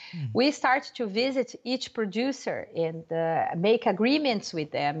 We start to visit each producer and make agreements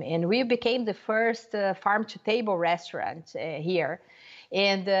with them, and we became the first farm-to-table restaurant here.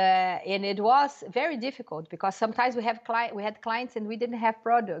 And it was very difficult because sometimes we had clients and we didn't have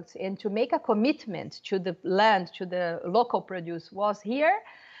products, and to make a commitment to the land, to the local produce, was here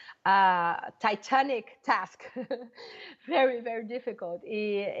a titanic task. Very, very difficult.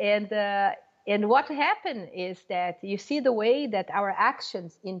 And what happened is that you see the way that our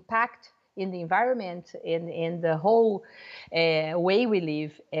actions impact in the environment, in the whole way we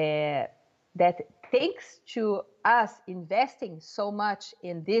live, that thanks to us investing so much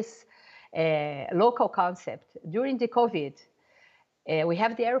in this local concept during the COVID, we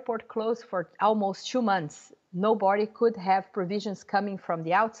have the airport closed for almost 2 months. Nobody could have provisions coming from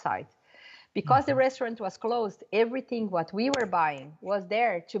the outside. Because the restaurant was closed, everything what we were buying was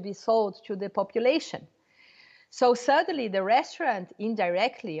there to be sold to the population. So suddenly the restaurant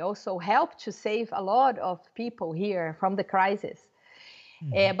indirectly also helped to save a lot of people here from the crisis.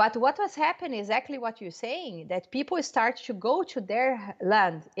 But what was happening is exactly what you're saying, that people start to go to their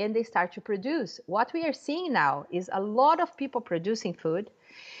land and they start to produce. What we are seeing now is a lot of people producing food.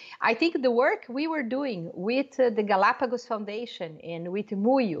 I think the work we were doing with the Galapagos Foundation and with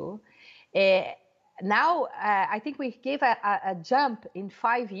MUYU, now I think we gave a jump in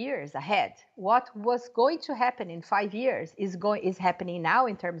 5 years ahead. What was going to happen in 5 years is happening now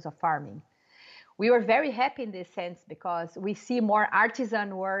in terms of farming. We were very happy in this sense because we see more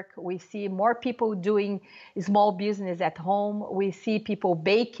artisan work, we see more people doing small business at home, we see people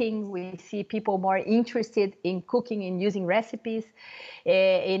baking, we see people more interested in cooking and using recipes,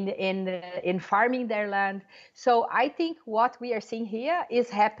 in farming their land. So I think what we are seeing here is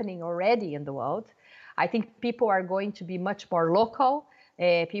happening already in the world. I think people are going to be much more local.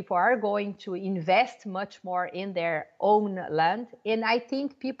 People are going to invest much more in their own land. And I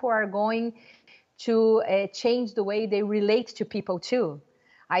think people are going to change the way they relate to people too.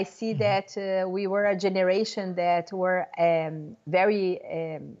 I see that we were a generation that were very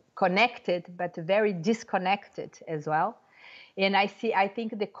connected, but very disconnected as well. And I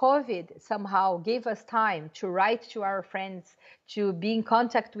think the COVID somehow gave us time to write to our friends, to be in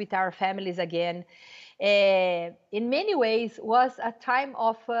contact with our families again. In many ways was a time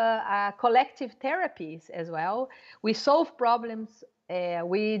of collective therapies as well. We solved problems,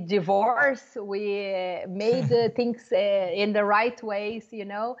 we divorced, we made things in the right ways, you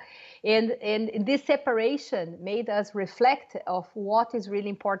know, and this separation made us reflect of what is really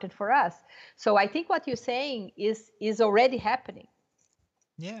important for us. So I think what you're saying is already happening.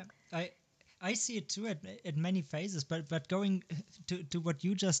 Yeah, I see it too at many phases, but going to what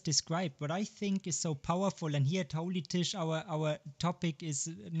you just described, what I think is so powerful, and here at Holy Tisch, our topic is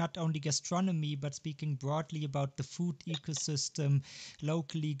not only gastronomy, but speaking broadly about the food ecosystem,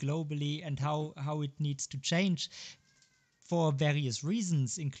 locally, globally, and how it needs to change for various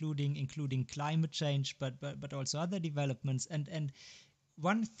reasons, including climate change, but also other developments. And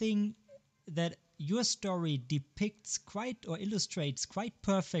one thing that your story depicts quite or illustrates quite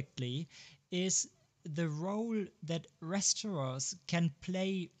perfectly is the role that restaurants can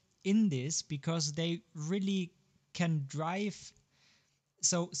play in this, because they really can drive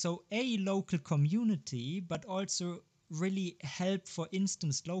so a local community, but also really help, for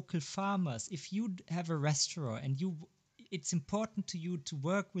instance, local farmers. If you have a restaurant and it's important to you to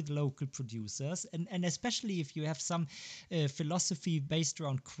work with local producers, and especially if you have some philosophy based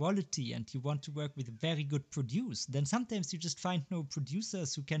around quality and you want to work with very good produce, then sometimes you just find no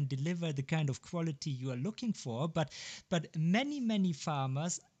producers who can deliver the kind of quality you are looking for. But many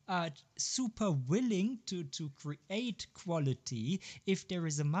farmers are super willing to create quality if there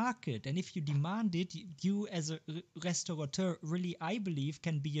is a market, and if you demand it. You as a restaurateur really, I believe,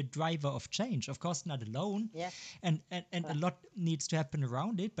 can be a driver of change. Of course, not alone, Yes. and a lot needs to happen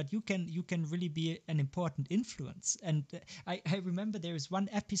around it, but you can really be an important influence. And I remember there is one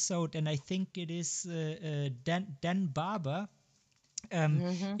episode, and I think it is Dan Barber.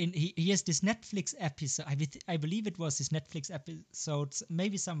 He has this Netflix episode. I believe it was his Netflix episodes,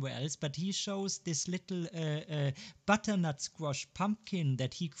 maybe somewhere else, but he shows this little butternut squash pumpkin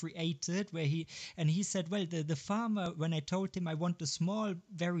that he created, he said, well, the farmer, when I told him I want a small,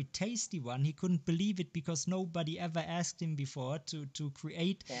 very tasty one, he couldn't believe it because nobody ever asked him before to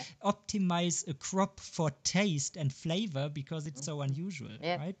create, optimize a crop for taste and flavor because it's so unusual,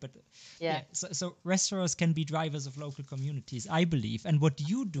 right? But so restaurants can be drivers of local communities, I believe. And what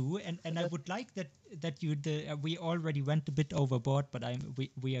you do, and I would like that you, we already went a bit overboard, but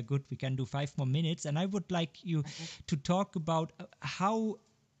we are good. We can do 5 more minutes, and I would like you to talk about how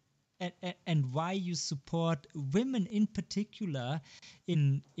and why you support women in particular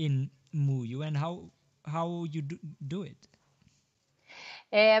in MUYU, and how you do it.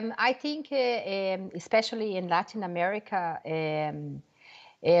 I think, especially in Latin America,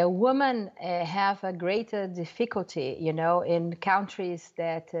 women have a greater difficulty, in countries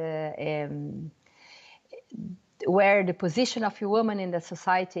that where the position of a woman in the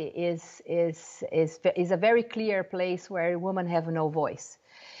society is a very clear place where women have no voice.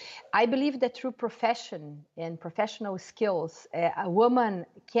 I believe that through profession and professional skills, a woman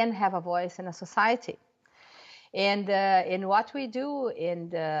can have a voice in a society. And in what we do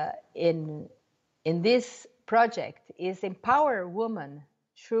in this project is empower women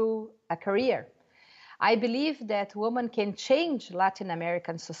through a career. I believe that women can change Latin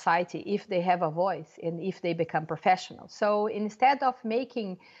American society if they have a voice and if they become professionals. So instead of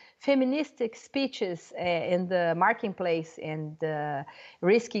making feministic speeches in the marketplace and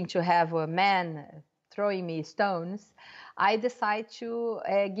risking to have a man throwing me stones, I decide to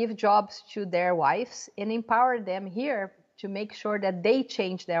give jobs to their wives and empower them here to make sure that they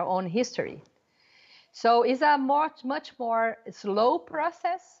change their own history. So it's a much more slow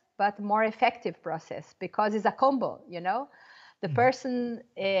process, but more effective process because it's a combo, The person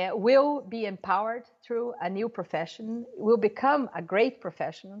will be empowered through a new profession, will become a great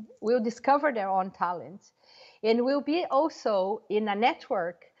professional, will discover their own talents, and will be also in a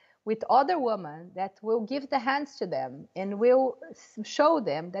network with other women that will give the hands to them and will show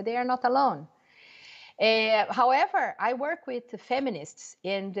them that they are not alone. However, I work with feminists,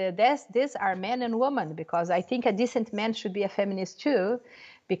 and these are men and women, because I think a decent man should be a feminist too,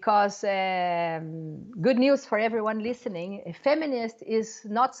 because good news for everyone listening, a feminist is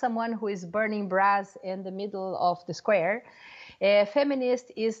not someone who is burning bras in the middle of the square. A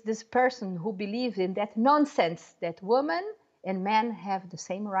feminist is this person who believes in that nonsense that women and men have the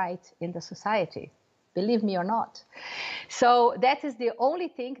same right in the society. Believe me or not. So that is the only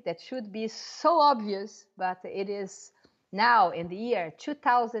thing that should be so obvious, but it is now in the year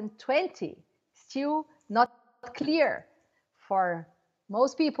 2020 still not clear for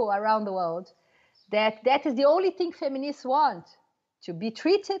most people around the world that is the only thing feminists want, to be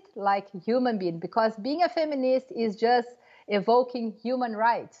treated like human beings, because being a feminist is just evoking human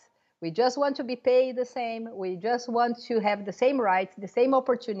rights. We just want to be paid the same. We just want to have the same rights, the same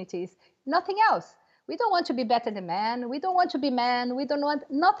opportunities, nothing else. We don't want to be better than man. We don't want to be man. We don't want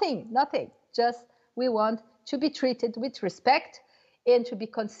nothing. Just we want to be treated with respect and to be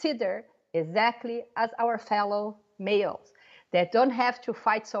considered exactly as our fellow males that don't have to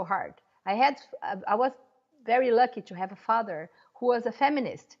fight so hard. I was very lucky to have a father who was a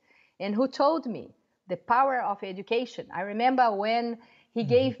feminist and who told me the power of education. I remember when he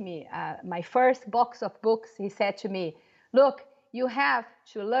gave me my first box of books, he said to me, look, you have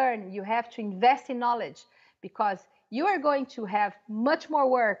to learn, you have to invest in knowledge, because you are going to have much more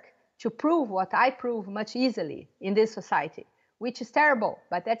work to prove what I prove much easily in this society, which is terrible,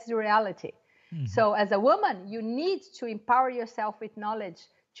 but that's the reality. So as a woman, you need to empower yourself with knowledge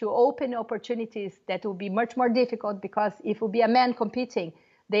to open opportunities that will be much more difficult, because if it will be a man competing,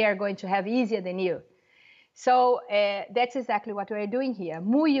 they are going to have easier than you. So that's exactly what we're doing here.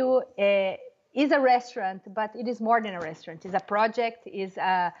 MUYU is a restaurant, but it is more than a restaurant. It's a project, is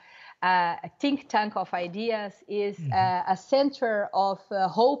a think tank of ideas, is a center of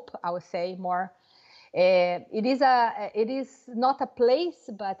hope, I would say more. It is not a place,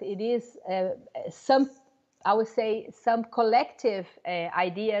 but it is some collective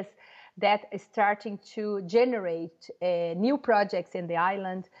ideas that is starting to generate new projects in the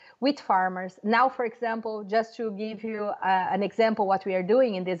island with farmers. Now, for example, just to give you an example what we are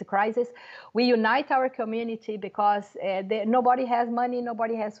doing in this crisis, we unite our community because nobody has money,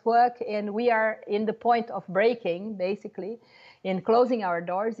 nobody has work, and we are in the point of breaking, basically, in closing our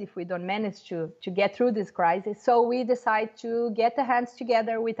doors if we don't manage to get through this crisis. So we decide to get the hands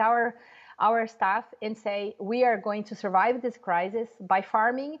together with our staff and say, we are going to survive this crisis by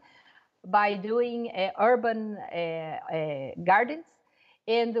farming, by doing urban gardens.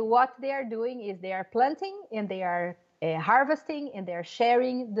 And what they are doing is they are planting and they are harvesting and they are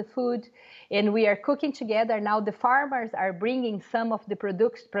sharing the food, and we are cooking together. Now the farmers are bringing some of the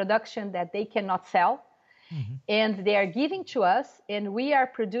production that they cannot sell, and they are giving to us, and we are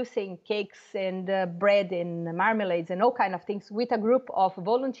producing cakes and bread and marmalades and all kind of things with a group of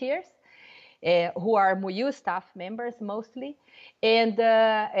volunteers who are MUYU staff members mostly. And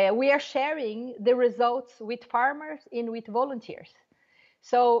we are sharing the results with farmers and with volunteers.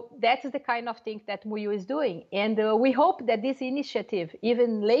 So that's the kind of thing that MUYU is doing. And we hope that this initiative,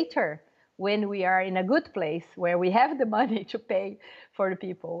 even later, when we are in a good place, where we have the money to pay for the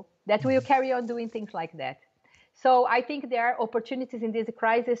people, that we will carry on doing things like that. So I think there are opportunities in this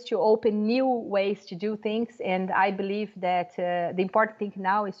crisis to open new ways to do things. And I believe that the important thing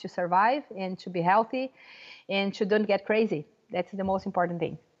now is to survive and to be healthy and to don't get crazy. That's the most important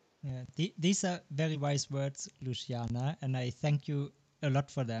thing. Yeah, these are very wise words, Luciana, and I thank you a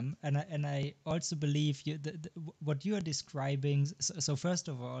lot for them. And I also believe what you are describing. So first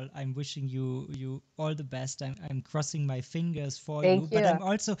of all, I'm wishing you all the best. I'm crossing my fingers for you. But I'm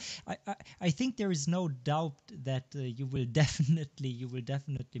also I think there is no doubt that you will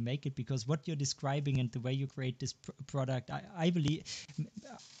definitely make it, because what you're describing and the way you create this product, I believe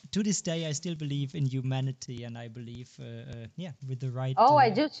to this day I still believe in humanity, and I believe with the right. I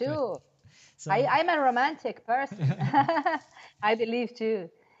do too. So, I'm a romantic person. I believe too.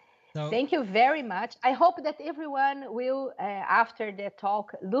 So, thank you very much. I hope that everyone will, after the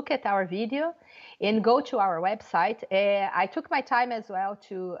talk, look at our video and go to our website. I took my time as well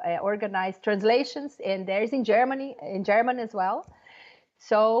to organize translations, and there's in German as well.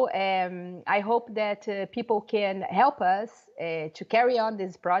 So I hope that people can help us to carry on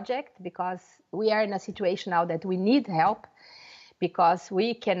this project, because we are in a situation now that we need help, because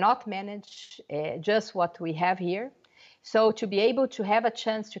we cannot manage just what we have here. So to be able to have a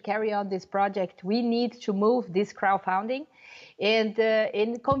chance to carry on this project, we need to move this crowdfunding and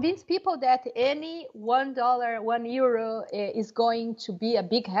convince people that any $1, €1 is going to be a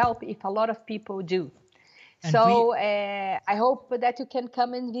big help if a lot of people do. And so I hope that you can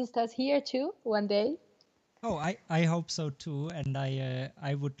come and visit us here too one day. Oh, I hope so too, and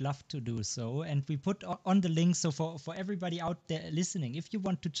I would love to do so. And we put on the link, so for everybody out there listening, if you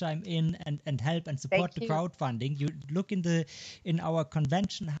want to chime in and help and support the crowdfunding, you look in our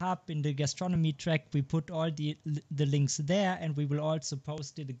convention hub in the gastronomy track. We put all the links there, and we will also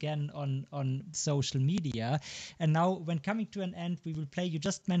post it again on social media. And now, when coming to an end, we will play. You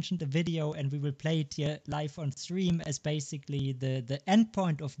just mentioned a video, and we will play it here live on stream as basically the end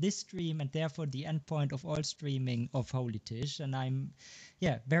point of this stream, and therefore the end point of all streaming of Holy Tisch. And I'm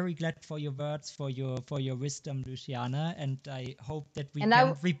very glad for your words, for your wisdom, Luciana, and I hope that we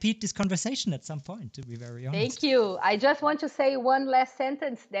can repeat this conversation at some point, to be very honest. Thank you. I just want to say one last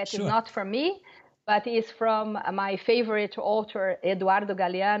sentence that is not from me, but is from my favorite author, Eduardo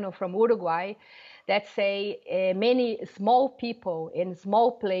Galeano from Uruguay, that say many small people in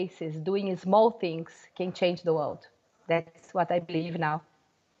small places doing small things can change the world. That's what I believe now.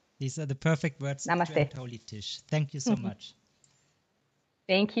 These are the perfect words to end Holy Tisch. Thank you so much.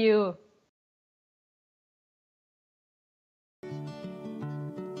 Thank you.